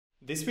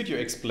This video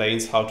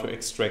explains how to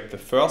extract the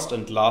first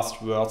and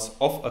last words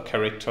of a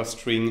character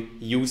string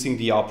using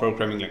the R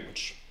programming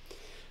language.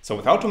 So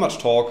without too much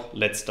talk,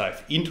 let's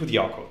dive into the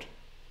R code.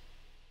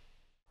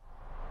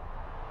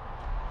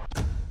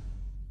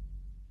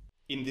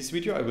 In this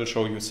video I will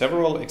show you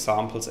several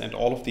examples, and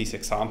all of these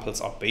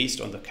examples are based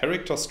on the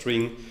character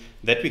string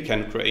that we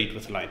can create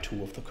with line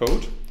 2 of the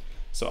code.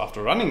 So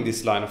after running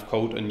this line of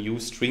code, a new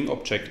string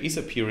object is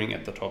appearing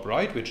at the top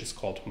right, which is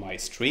called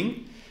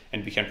myString.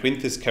 And we can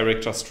print this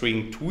character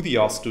string to the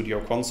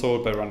RStudio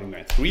console by running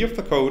line 3 of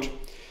the code.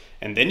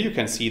 And then you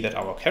can see that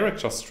our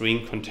character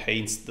string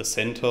contains the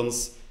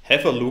sentence,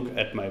 "Have a look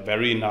at my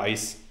very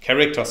nice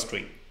character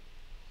string."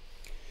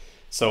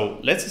 So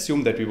let's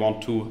assume that we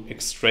want to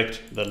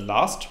extract the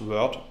last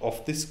word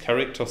of this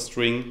character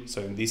string.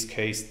 So in this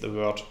case, the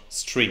word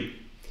string.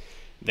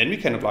 Then we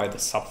can apply the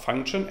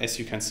subfunction, as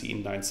you can see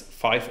in lines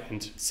 5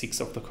 and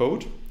 6 of the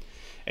code.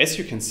 As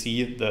you can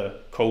see, the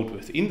code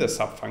within the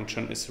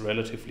subfunction is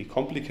relatively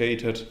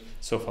complicated.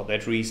 So for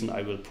that reason,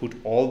 I will put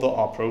all the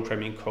R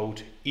programming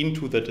code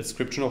into the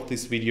description of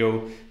this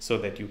video so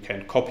that you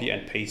can copy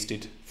and paste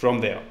it from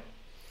there.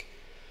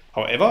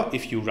 However,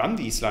 if you run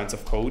these lines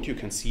of code, you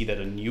can see that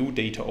a new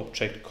data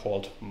object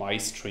called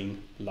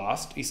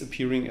myStringLast is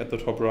appearing at the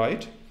top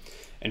right.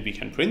 And we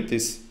can print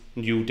this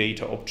new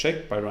data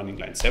object by running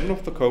line 7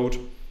 of the code.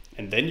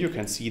 And then you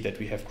can see that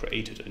we have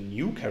created a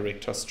new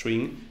character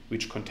string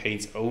which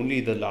contains only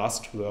the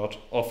last word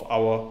of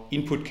our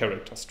input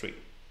character string.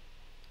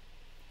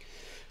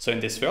 So in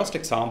this first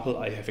example,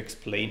 I have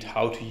explained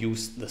how to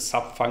use the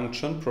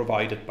subfunction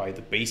provided by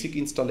the basic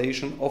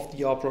installation of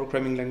the R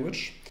programming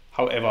language.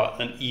 However,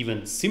 an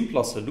even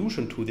simpler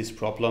solution to this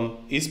problem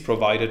is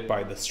provided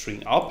by the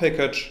stringr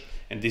package.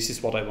 And this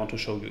is what I want to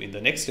show you in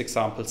the next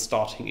example,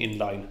 starting in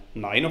line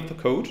 9 of the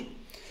code.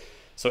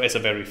 So as a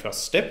very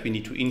first step, we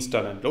need to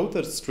install and load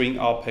the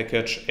stringr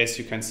package, as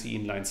you can see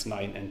in lines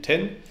 9 and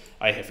 10.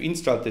 I have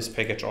installed this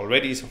package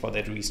already, so for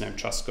that reason I'm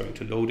just going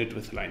to load it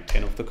with line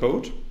 10 of the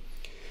code.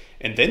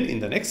 And then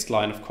in the next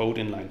line of code,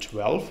 in line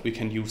 12, we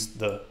can use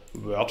the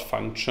word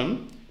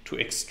function to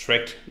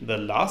extract the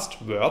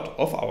last word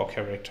of our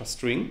character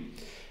string.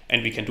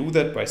 And we can do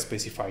that by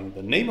specifying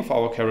the name of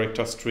our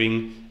character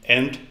string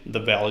and the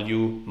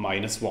value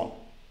 -1.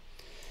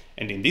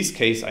 And in this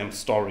case, I'm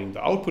storing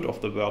the output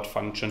of the word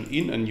function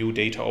in a new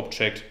data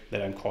object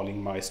that I'm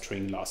calling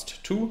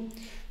myStringLast2.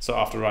 So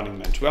after running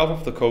line 12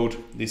 of the code,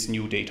 this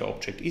new data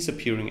object is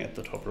appearing at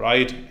the top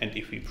right. And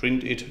if we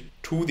print it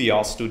to the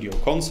RStudio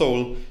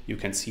console, you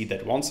can see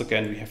that once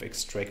again we have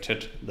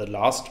extracted the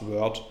last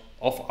word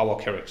of our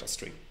character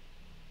string.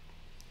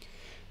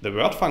 The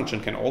word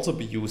function can also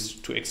be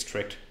used to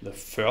extract the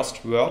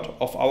first word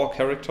of our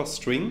character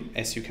string,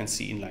 as you can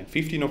see in line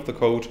 15 of the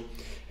code.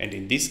 And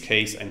in this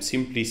case, I'm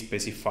simply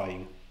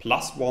specifying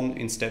 +1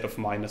 instead of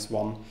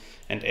 -1.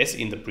 And as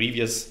in the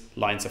previous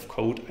lines of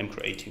code, I'm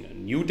creating a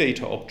new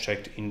data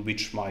object in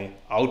which my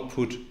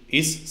output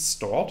is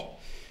stored.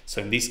 So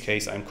in this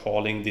case, I'm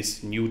calling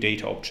this new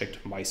data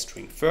object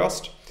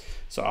myStringFirst.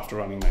 So after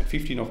running line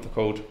 15 of the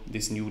code,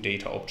 this new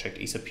data object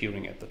is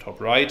appearing at the top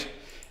right.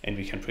 And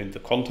we can print the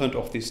content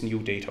of this new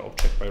data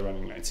object by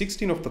running line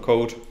 16 of the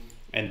code.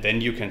 And then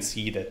you can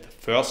see that the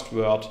first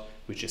word,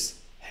 which is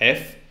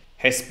have,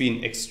 has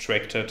been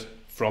extracted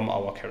from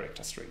our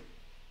character string.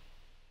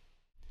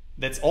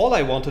 That's all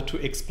I wanted to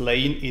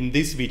explain in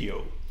this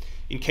video.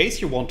 In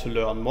case you want to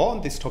learn more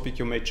on this topic,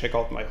 you may check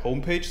out my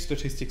homepage,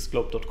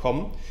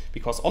 statisticsglobe.com,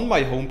 because on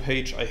my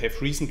homepage I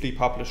have recently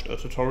published a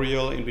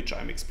tutorial in which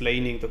I'm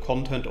explaining the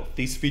content of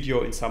this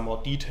video in some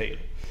more detail.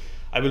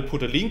 I will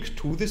put a link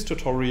to this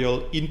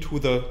tutorial into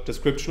the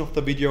description of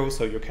the video,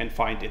 so you can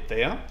find it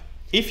there.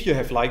 If you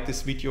have liked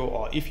this video,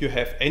 or if you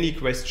have any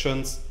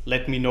questions,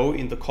 let me know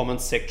in the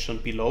comments section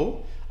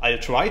below. I'll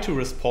try to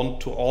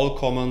respond to all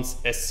comments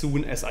as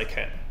soon as I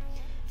can.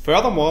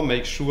 Furthermore,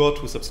 make sure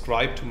to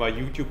subscribe to my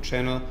YouTube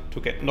channel to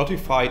get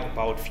notified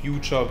about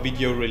future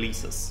video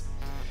releases.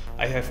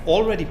 I have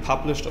already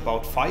published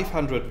about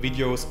 500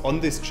 videos on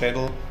this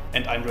channel,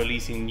 and I'm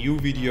releasing new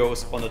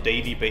videos on a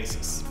daily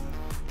basis.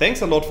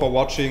 Thanks a lot for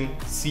watching.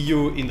 See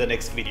you in the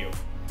next video.